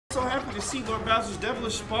So happy to see Lord Bowser's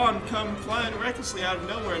devilish spawn come flying recklessly out of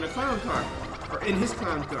nowhere in a clown car. Or in his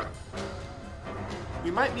clown car.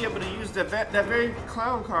 We might be able to use that very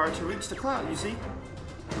clown car to reach the cloud, you see?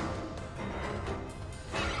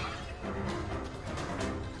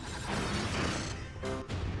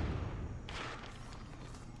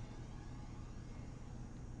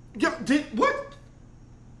 Yo, what?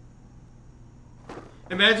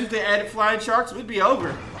 Imagine if they added flying sharks, we'd be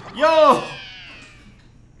over. Yo!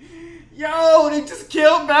 Yo, they just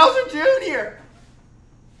killed Bowser Jr.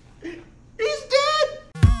 He's dead!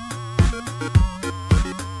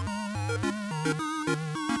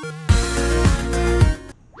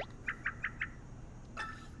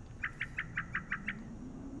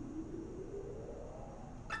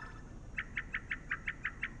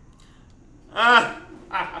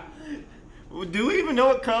 Do we even know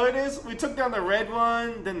what color it is? We took down the red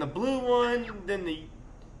one, then the blue one, then the...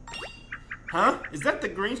 Huh? Is that the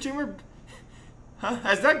green streamer? Huh?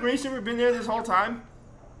 Has that green streamer been there this whole time?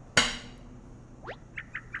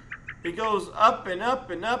 It goes up and up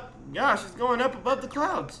and up. Gosh, it's going up above the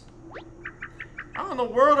clouds. How in the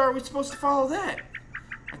world are we supposed to follow that?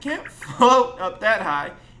 I can't float up that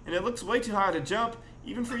high, and it looks way too high to jump,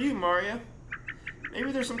 even for you, Mario.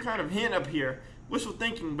 Maybe there's some kind of hint up here. Wishful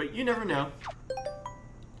thinking, but you never know.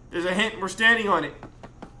 There's a hint. We're standing on it.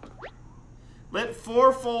 Let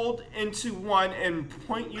 4 fold into 1 and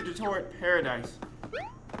point you toward paradise.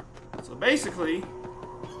 So basically,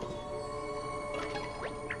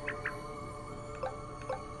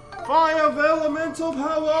 5 elemental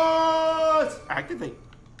powers! Activate.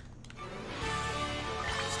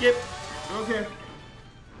 Skip. We don't care.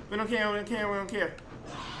 We don't care, we don't care, we don't care.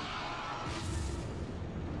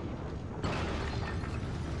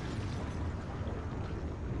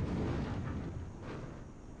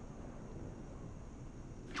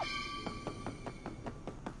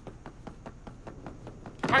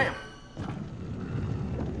 Bam!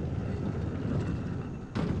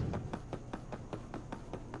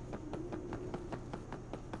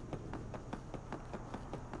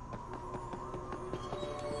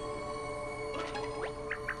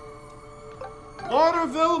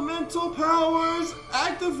 Water elemental powers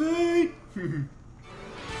activate!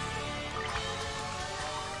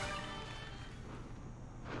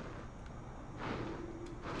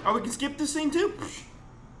 Oh, we can skip this scene too?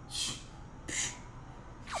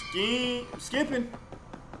 Skipping.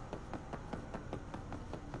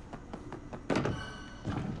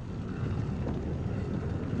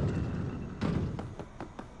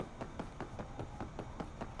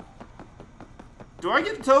 Do I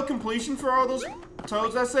get toad completion for all those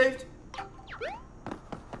toads I saved?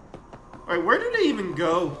 Alright, where did they even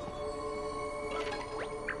go?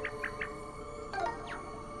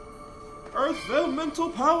 Earth elemental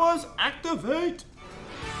powers activate!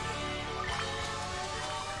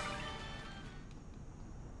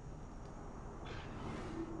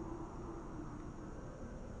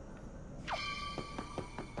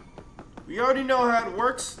 We already know how it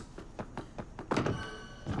works.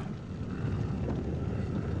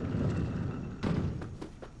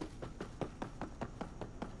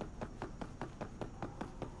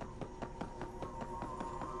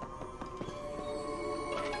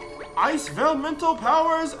 Ice elemental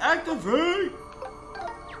powers activate!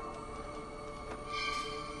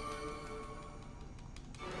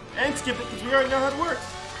 And skip it because we already know how it works.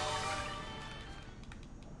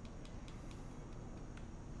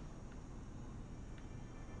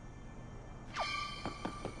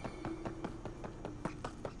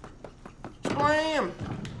 Blam!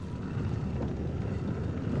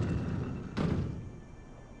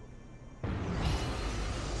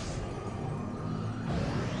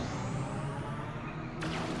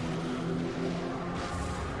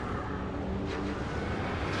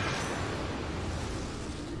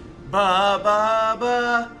 Ba ba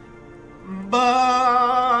ba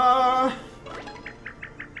ba.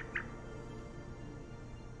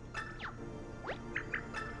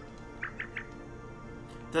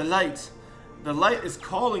 The light is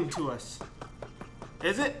calling to us.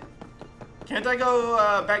 Is it? Can't I go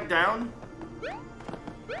back down?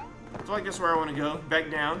 So I guess where I want to go. Back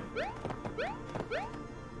down.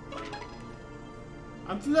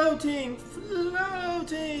 I'm floating,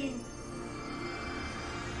 floating.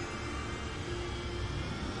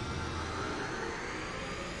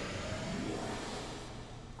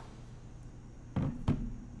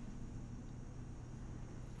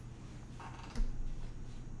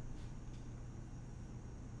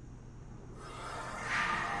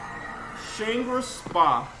 Shangri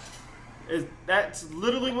Spa. That's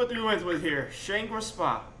literally what we went with here. Shangri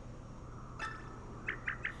Spa.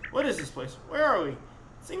 What is this place? Where are we?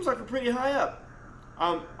 Seems like we're pretty high up.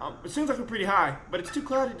 It seems like we're pretty high, but it's too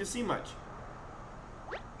cloudy to see much.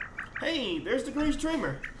 Hey, there's the green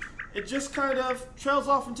streamer. It just kind of trails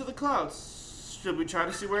off into the clouds. Should we try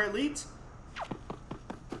to see where it leads?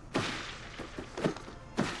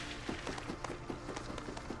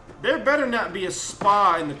 There better not be a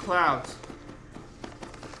spa in the clouds.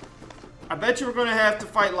 I bet you we're going to have to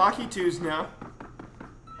fight Locky 2s now.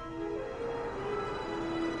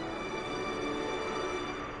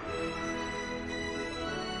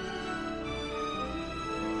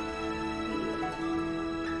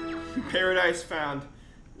 Paradise found. Is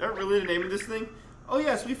that really the name of this thing? Oh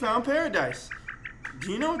yes, we found paradise.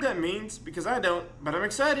 Do you know what that means? Because I don't, but I'm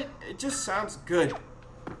excited. It just sounds good.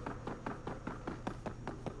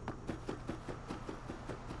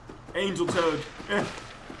 Angel toad.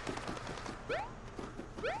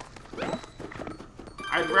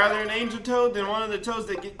 I'd rather an angel toad than one of the toads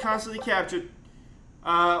that get constantly captured.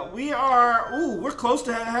 We're close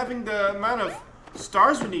to having the amount of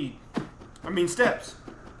stars we need. I mean steps.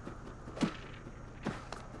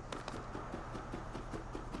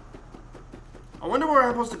 I wonder where I'm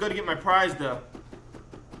supposed to go to get my prize, though.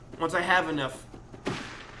 Once I have enough.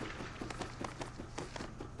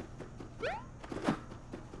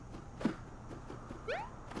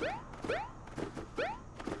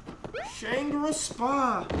 Shangri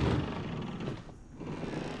Spa.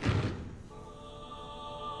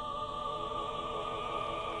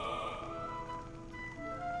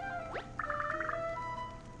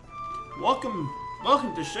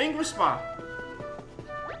 Welcome to Shangri Spa.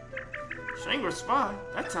 Shangri Spa?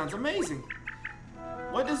 That sounds amazing.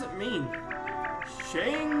 What does it mean?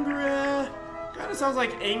 Shangri... Kinda sounds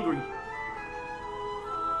like angry.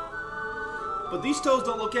 But these toads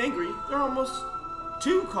don't look angry. They're almost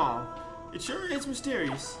too calm. It sure is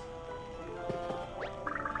mysterious.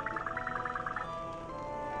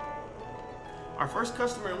 Our first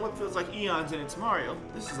customer in what feels like eons, and it's Mario.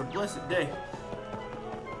 This is a blessed day.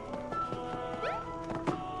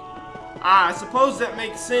 I suppose that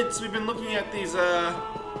makes sense. We've been looking at these,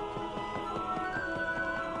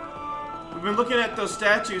 we've been looking at those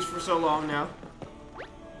statues for so long now.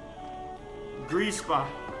 Grease Spa.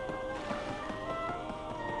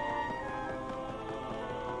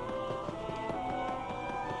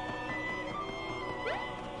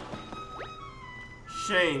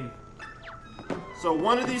 Shane. So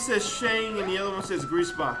one of these says Shane and the other one says Grease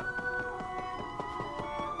Spa.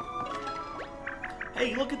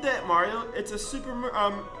 Hey, look at that, Mario. It's a Super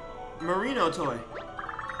Marino toy.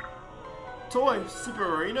 Super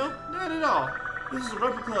Marino? Not at all. This is a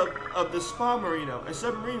replica of the Spa Marino, a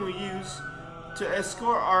submarine we use to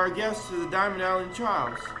escort our guests to the Diamond Island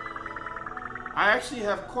trials. I actually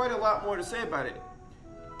have quite a lot more to say about it.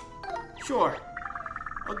 Sure.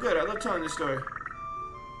 Oh good, I love telling this story.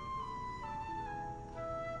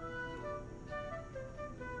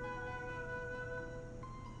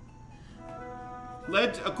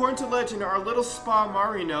 According to legend, our little Spa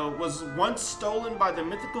Marino was once stolen by the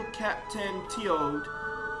mythical Captain Teod.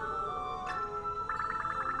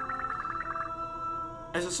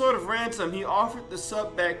 As a sort of ransom, he offered the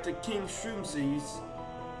sub back to King Shroomsies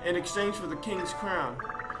in exchange for the king's crown.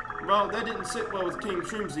 Well, that didn't sit well with King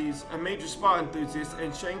Shroomsies, a major spa enthusiast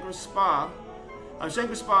and Shangri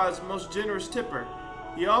Spa's most generous tipper.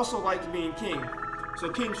 He also liked being king. So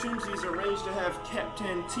King Shroomsies arranged to have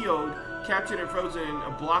Captain Teod captured and frozen in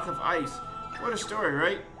a block of ice. What a story,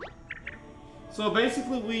 right? So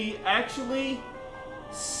basically we actually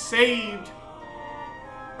saved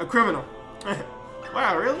a criminal.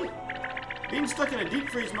 Wow, really? Being stuck in a deep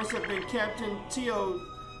freeze must have been Captain Teod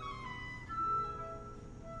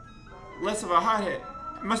less of a hothead.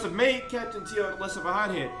 It must have made Captain Teod less of a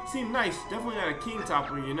hothead. Seemed nice. Definitely not a king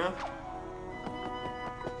topper, you know?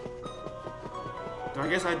 So I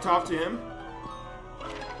guess I'd talk to him.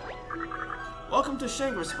 Welcome to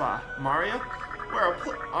Shangri Spa, Mario.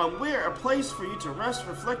 We're a place for you to rest,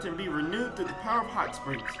 reflect, and be renewed through the power of hot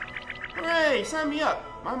springs. Hooray! Sign me up.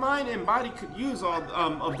 My mind and body could use all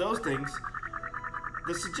of those things.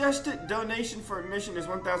 The suggested donation for admission is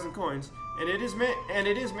 1,000 coins, and it is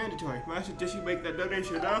mandatory. I suggest you make that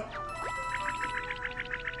donation now.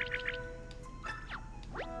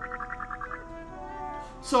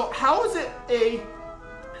 So how is it a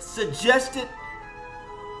suggested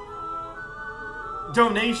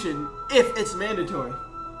donation if it's mandatory?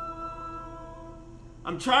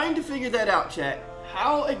 I'm trying to figure that out, chat.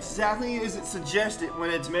 How exactly is it suggested when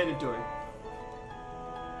it's mandatory?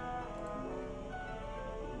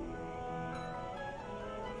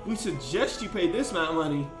 We suggest you pay this amount of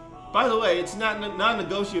money. By the way, it's not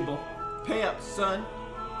non-negotiable. Pay up, son.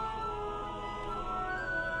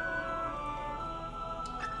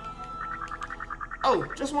 Oh,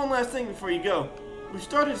 just one last thing before you go. We've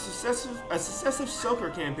started a successive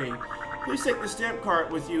soaker campaign. Please take the stamp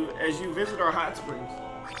card with you as you visit our hot springs.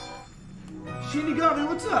 Shinigami,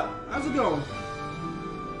 what's up? How's it going?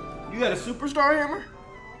 You got a superstar hammer?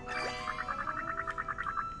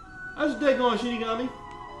 How's your day going, Shinigami?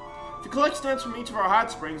 If you collect stamps from each of our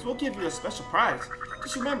hot springs, we'll give you a special prize.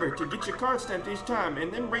 Just remember to get your card stamped each time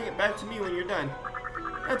and then bring it back to me when you're done.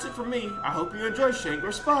 That's it for me. I hope you enjoy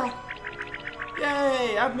Shangri Spa.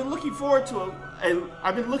 Yay! I've been looking forward to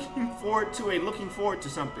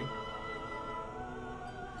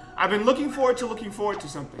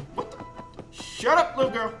something. What the? Shut up,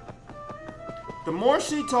 little girl. The more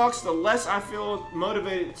she talks, the less I feel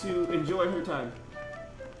motivated to enjoy her time.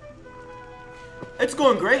 It's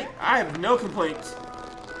going great. I have no complaints.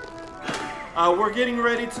 We're getting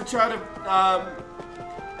ready to try to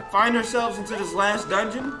find ourselves into this last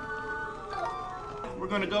dungeon. We're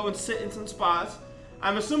going to go and sit in some spas.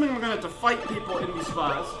 I'm assuming we're going to have to fight people in these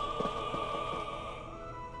spas.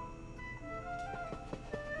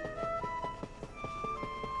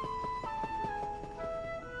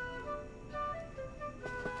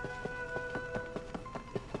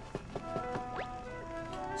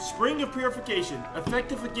 Spring of Purification,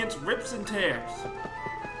 effective against rips and tears.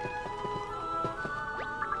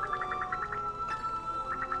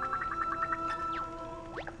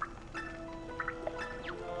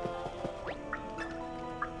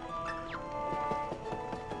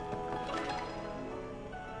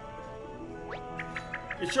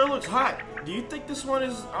 It sure looks hot. Do you think this one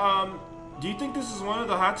is, do you think this is one of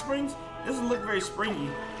the hot springs? It doesn't look very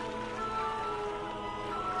springy.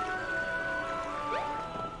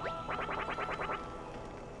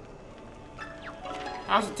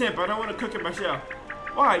 How's the temp? I don't want to cook it myself.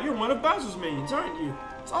 Why, you're one of Bowser's minions, aren't you?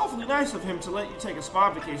 It's awfully nice of him to let you take a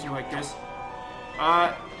spa vacation like this.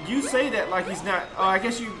 You say that like he's not, I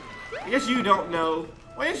guess you don't know.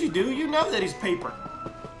 Well, yes you do. You know that he's paper.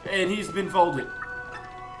 And he's been folded.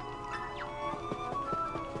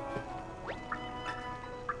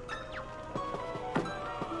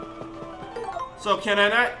 So can I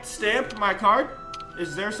not stamp my card?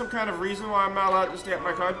 Is there some kind of reason why I'm not allowed to stamp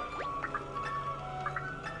my card?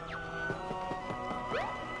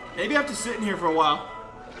 Maybe I have to sit in here for a while.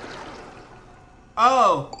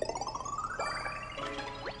 Oh!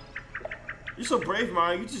 You're so brave,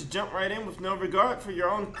 Mario. You just jump right in with no regard for your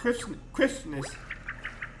own crispness.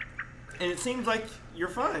 And it seems like you're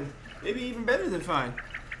fine. Maybe even better than fine.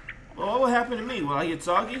 Well, what will happen to me? Will I get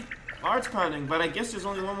soggy? My heart's pounding, but I guess there's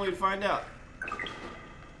only one way to find out.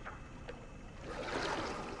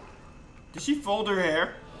 Did she fold her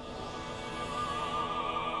hair?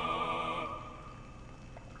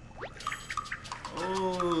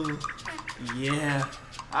 Oh, yeah,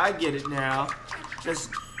 I get it now.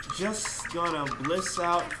 Just gonna bliss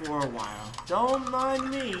out for a while. Don't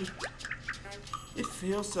mind me. It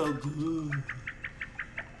feels so good.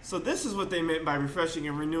 So this is what they meant by refreshing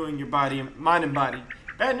and renewing your body, mind and body.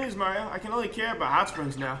 Bad news, Mario. I can only care about hot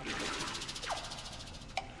springs now.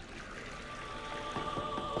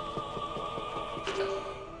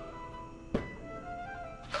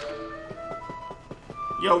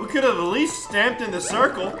 Yo, we could have at least stamped in the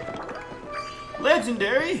circle.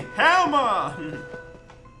 Legendary Helma!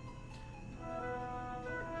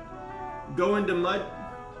 Go into mud.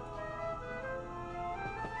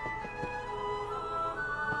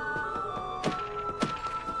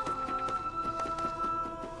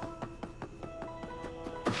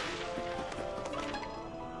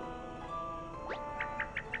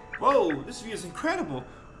 Whoa, this view is incredible.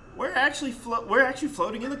 We're actually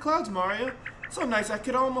floating in the clouds, Mario. So nice, I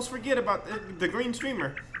could almost forget about the green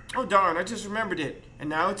streamer. Oh darn, I just remembered it. And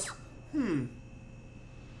now it's...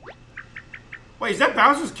 Wait, is that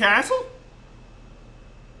Bowser's castle?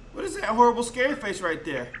 What is that horrible scary face right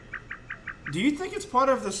there? Do you think it's part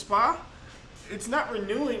of the spa? It's not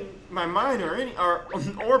renewing my mind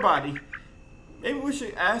or body. Maybe we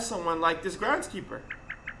should ask someone like this groundskeeper.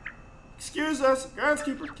 Excuse us,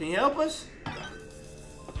 groundskeeper, can you help us?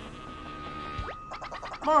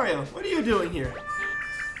 Mario, what are you doing here?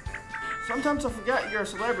 Sometimes I forgot you're a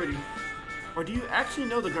celebrity. Or do you actually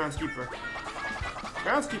know the groundskeeper?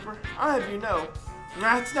 Groundskeeper, I'll have you know.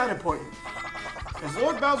 Nah, it's not important. As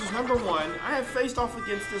Lord Bowser's #1, I have faced off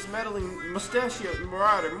against this meddling mustachioed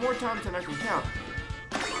marauder more times than I can count.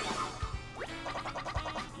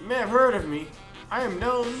 You may have heard of me. I am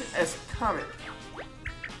known as Kamek.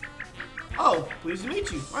 Oh, pleased to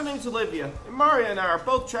meet you. My name's Olivia, and Mario and I are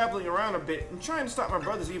both traveling around a bit and trying to stop my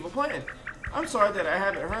brother's evil plan. I'm sorry that I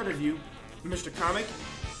haven't heard of you, Mr. Kamek,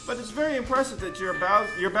 but it's very impressive that you're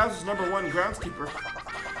Bowser's #1 groundskeeper.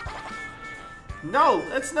 No,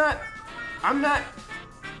 that's not. I'm not.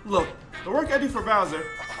 Look, the work I do for Bowser.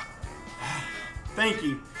 Thank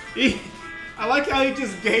you. I like how he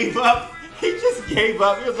just gave up. He just gave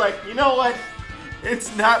up. He was like, you know what?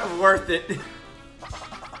 It's not worth it.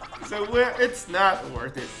 So it's not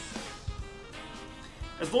worth it.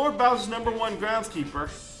 As Lord Bowser's #1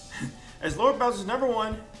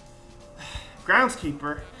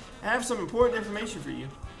 groundskeeper, I have some important information for you.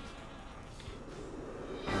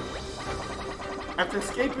 After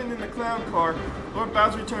escaping in the clown car, Lord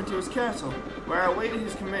Bowser returned to his castle, where I awaited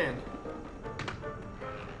his command.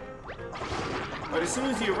 But as soon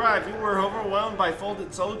as he arrived, we were overwhelmed by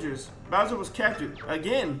folded soldiers. Bowser was captured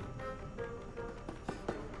again.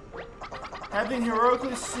 Having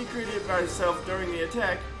heroically secreted myself during the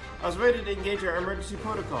attack, I was ready to engage our emergency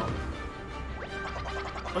protocol.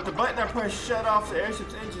 But the button I pressed shut off the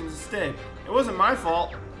airship's engines instead. It wasn't my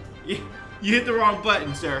fault. You hit the wrong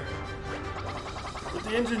button, sir. With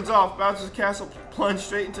the engines off, Bowser's castle plunged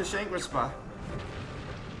straight into Shankra's spot.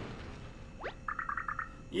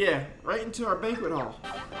 Yeah, right into our banquet hall.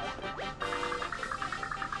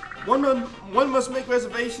 One must make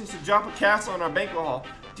reservations to drop a castle in our banquet hall.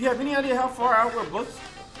 Do you have any idea how far out we're booked?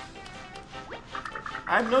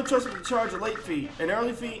 I have no choice but to charge a late fee, an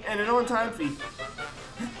early fee, and an on-time fee.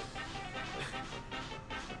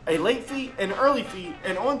 A late fee, an early fee,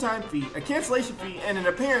 an on-time fee, a cancellation fee, and an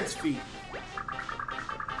appearance fee.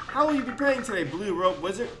 How will you be paying today, Blue Rope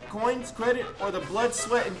Wizard? Coins, credit, or the blood,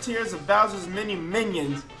 sweat, and tears of Bowser's many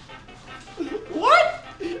minions? What?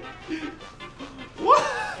 What?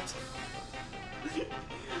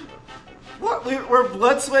 What? We're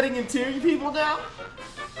blood, sweating, and tearing people now?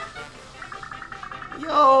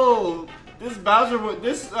 Yo, this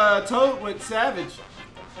Toad went savage.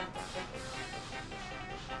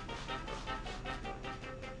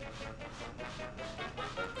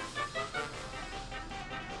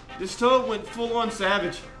 This Toad went full-on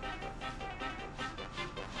savage.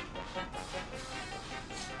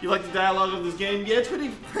 You like the dialogue of this game? Yeah,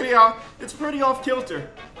 it's pretty off kilter.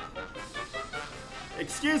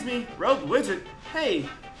 Excuse me, Rogue Wizard. Hey,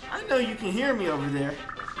 I know you can hear me over there.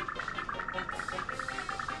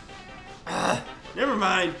 Never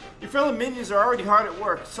mind. Your fellow minions are already hard at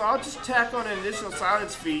work, so I'll just tack on an additional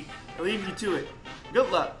silence fee and leave you to it.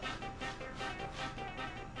 Good luck.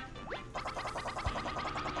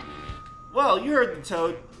 Well, you heard the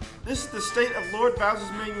Toad. This is the state of Lord Bowser's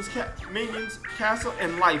minions, castle,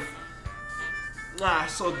 and life.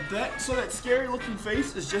 So that scary-looking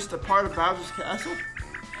face is just a part of Bowser's castle,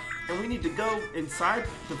 and we need to go inside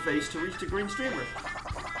the face to reach the green streamer.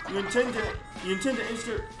 You intend to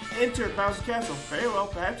enter Bowser's castle. Very well.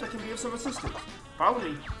 Perhaps I can be of some assistance. Follow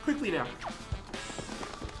me quickly now.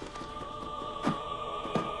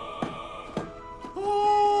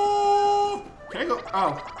 Oh, can I go?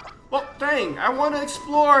 Oh. Well, dang, I want to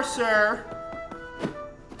explore, sir.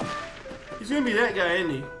 He's gonna be that guy,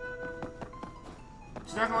 isn't he?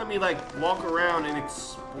 He's not gonna let me, like, walk around and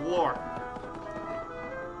explore.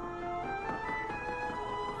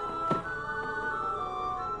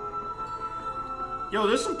 Yo,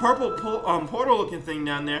 there's some purple portal-looking thing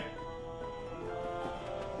down there.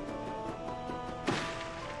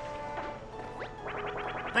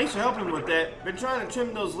 Thanks for helping with that. Been trying to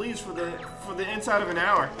trim those leaves for the inside of an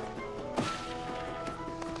hour.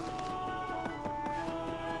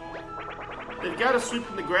 They've got to sweep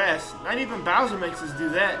in the grass. Not even Bowser makes us do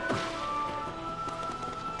that.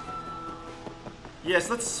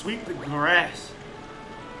 Yes, let's sweep the grass.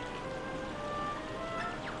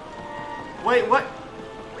 Wait, what?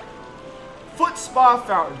 Foot Spa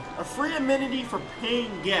Fountain. A free amenity for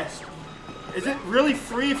paying guests. Is it really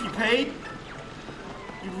free if you paid?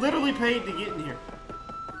 You literally paid to get in here.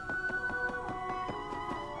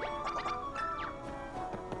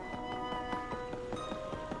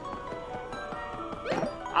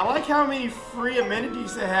 I like how many free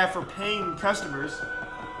amenities they have for paying customers.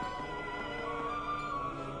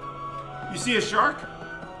 You see a shark?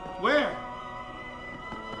 Where?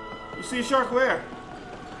 You see a shark where?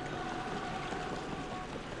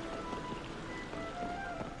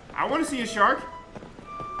 I want to see a shark.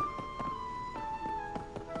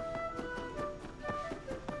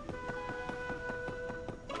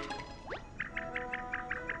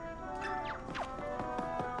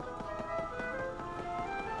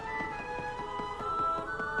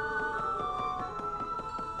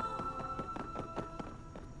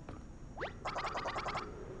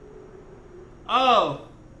 Oh.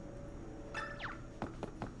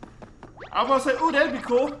 I was about to say, ooh, that'd be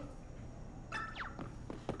cool.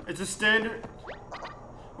 It's a standard.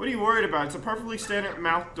 What are you worried about? It's a perfectly standard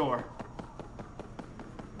mouth door.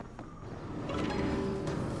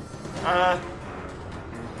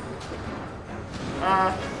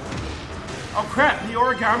 Oh crap, the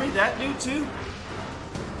origami, that dude too?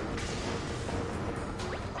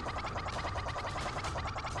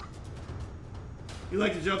 You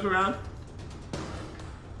like to joke around?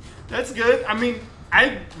 That's good. I mean,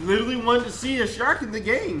 I literally wanted to see a shark in the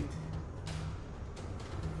game.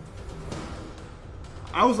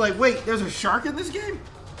 I was like, wait, there's a shark in this game?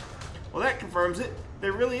 Well, that confirms it.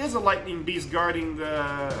 There really is a lightning beast guarding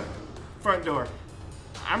the front door.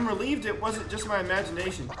 I'm relieved it wasn't just my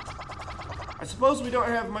imagination. I suppose we don't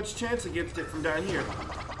have much chance against it from down here.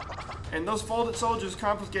 And those folded soldiers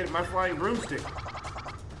confiscated my flying broomstick.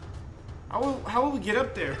 How will we get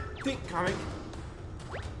up there? Think, Kamek.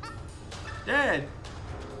 Dad.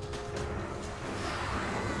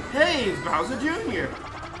 Hey, it's Bowser Jr.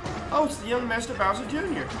 Oh, it's the young Master Bowser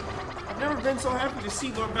Jr. I've never been so happy to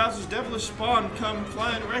see Lord Bowser's devilish spawn come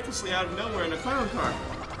flying recklessly out of nowhere in a clown car.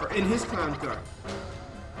 Or in his clown car.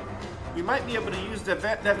 You might be able to use that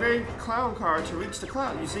very clown car to reach the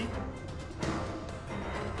cloud, you see?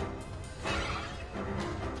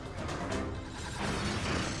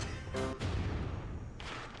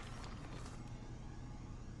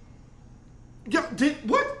 Yo,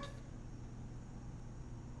 what?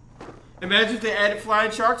 Imagine if they added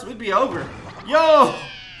flying sharks, we'd be over. Yo!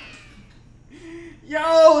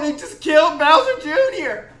 Yo, they just killed Bowser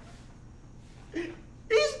Jr.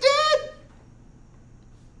 He's dead!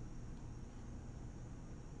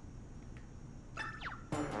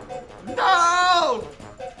 No!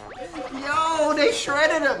 Yo, they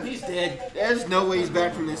shredded him. He's dead. There's no way he's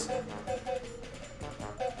back from this.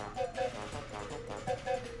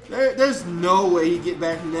 There's no way he'd get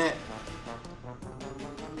back from that.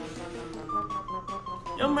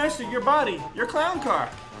 Young Master, your body, your clown car.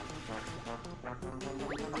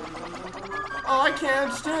 Oh, I can't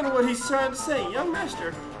understand what he's trying to say. Young Master,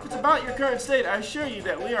 if it's about your current state, I assure you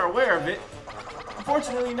that we are aware of it.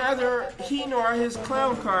 Unfortunately, neither he nor his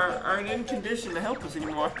clown car are in condition to help us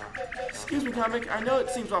anymore. Excuse me, Kamek, I know it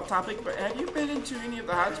seems off topic, but have you been into any of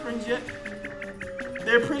the hot springs yet?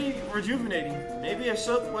 They're pretty rejuvenating. Maybe a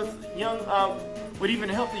soak with would even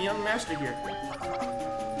help the young master here.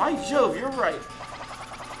 By Jove, you're right.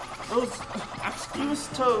 Those obscure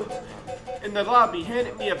toads in the lobby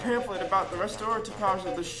handed me a pamphlet about the restorative powers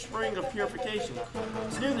of the Spring of Purification.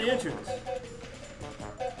 It's near the entrance.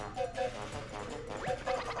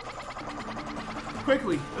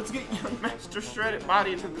 Quickly, let's get young Master's shredded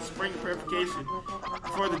body into the Spring of Purification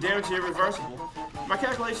before the damage is irreversible. If my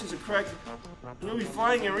calculations are correct, he'll be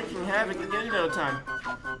flying and wreaking havoc again in no time.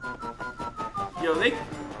 Yo, they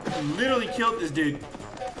literally killed this dude.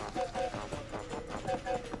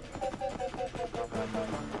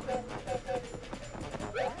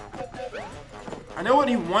 I know what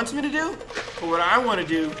he wants me to do, but what I want to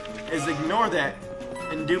do is ignore that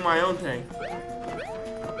and do my own thing.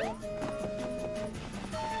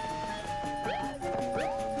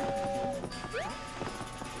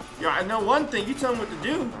 Yo, I know one thing. You tell me what to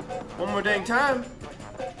do. One more dang time.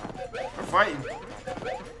 We're fighting.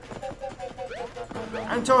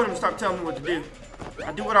 I done told him to stop telling me what to do.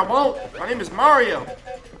 I do what I want. My name is Mario.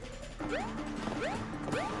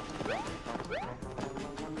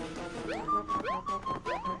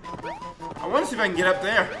 I want to see if I can get up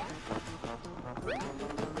there.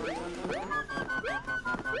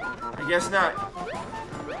 I guess not.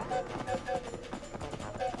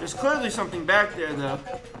 There's clearly something back there, though.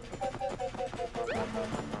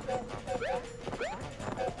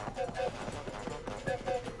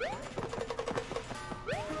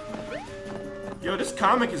 Yo, this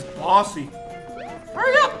Kamek is bossy.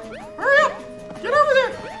 Hurry up! Hurry up! Get over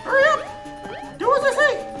there! Hurry up! Do as I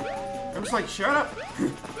say! I'm just like, shut up.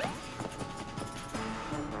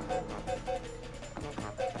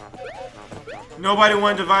 Nobody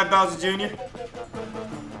wanted to divide Bowser Jr.?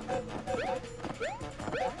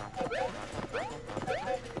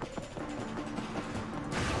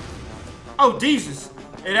 Oh, Jesus!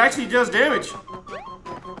 It actually does damage.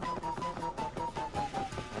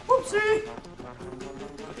 Whoopsie!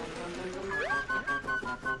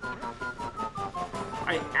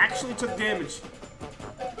 I actually took damage.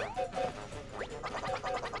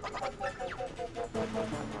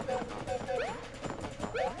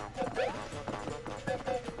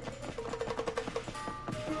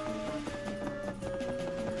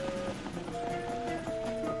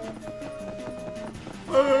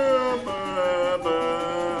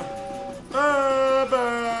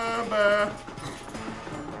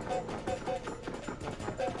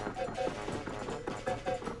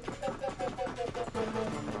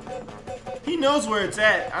 He knows where it's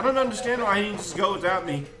at. I don't understand why he didn't just go without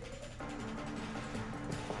me.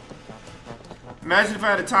 Imagine if I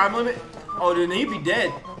had a time limit. Oh, then he'd be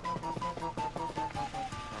dead.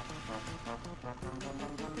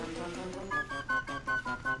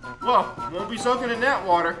 Well, won't be soaking in that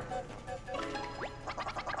water.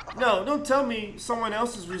 No, don't tell me someone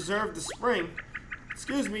else has reserved the spring.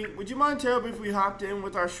 Excuse me, would you mind terribly if we hopped in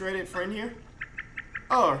with our shredded friend here?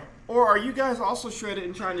 Oh, or are you guys also shredded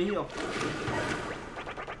and trying to heal?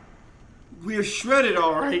 We're shredded,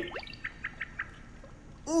 alright.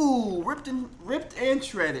 Ooh, ripped and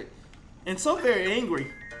shredded. And so very angry.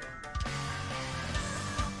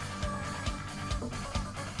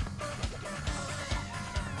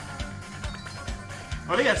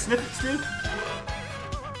 Oh, they got snippets too?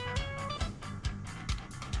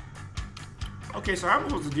 Okay, so I'm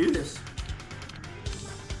supposed to do this.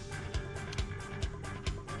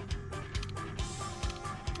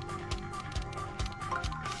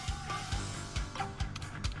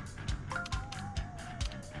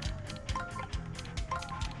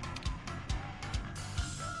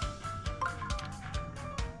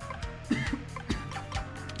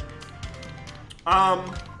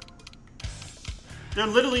 They're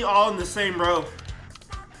literally all in the same row.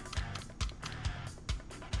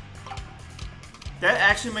 That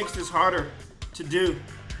actually makes this harder to do.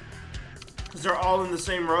 Because they're all in the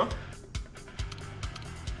same row.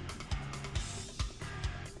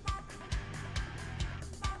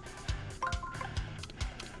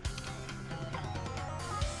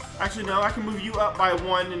 Actually, no, I can move you up by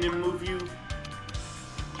one and then move you...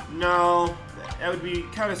 No, that would be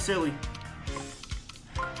kind of silly.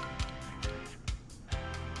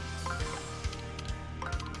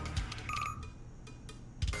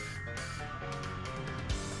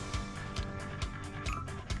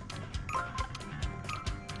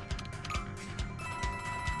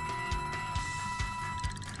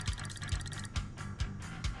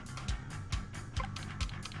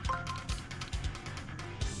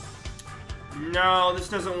 No, this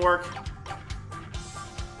doesn't work.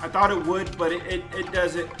 I thought it would, but it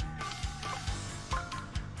doesn't.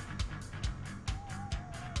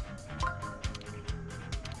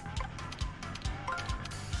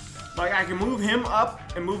 Like, I can move him up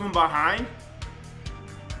and move him behind.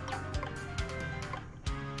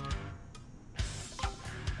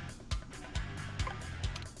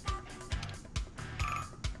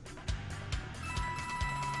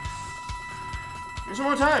 Just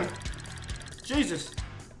one more time. Jesus.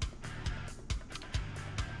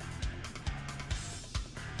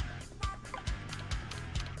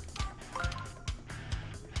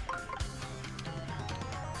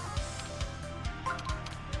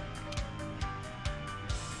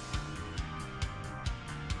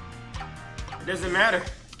 It doesn't matter.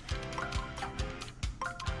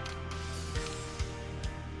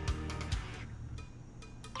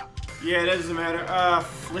 Yeah, it doesn't matter.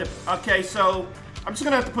 Flip. Okay, so I'm just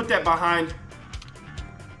gonna have to put that behind.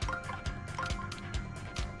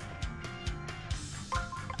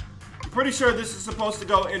 Pretty sure this is supposed to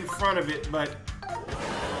go in front of it, but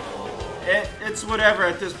it's whatever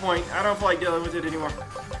at this point. I don't feel like dealing with it anymore.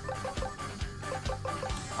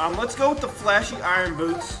 Let's go with the flashy iron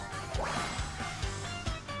boots.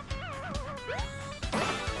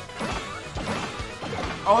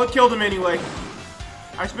 Oh, it killed him anyway.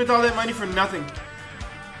 I spent all that money for nothing.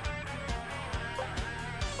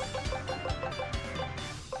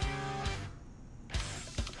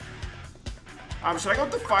 Should I go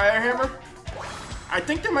with the fire hammer? I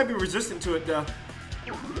think they might be resistant to it though.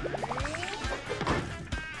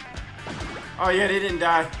 Oh yeah, they didn't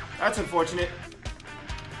die. That's unfortunate.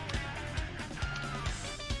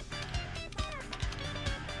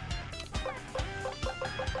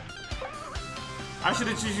 I should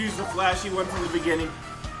have just used the flashy one from the beginning.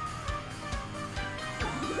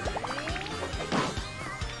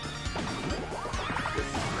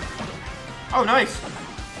 Oh, nice.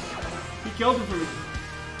 He killed him for me.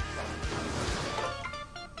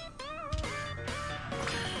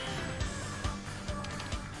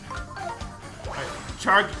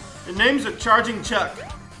 Charge. The name's a Charging Chuck.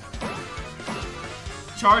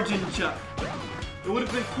 Charging Chuck. It would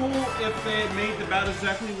have been cool if they had made the battle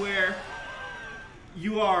exactly where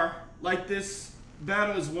you are. Like this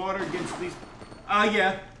battle is water against these.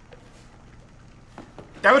 Yeah.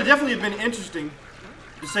 That would definitely have been interesting,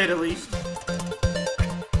 to say the least.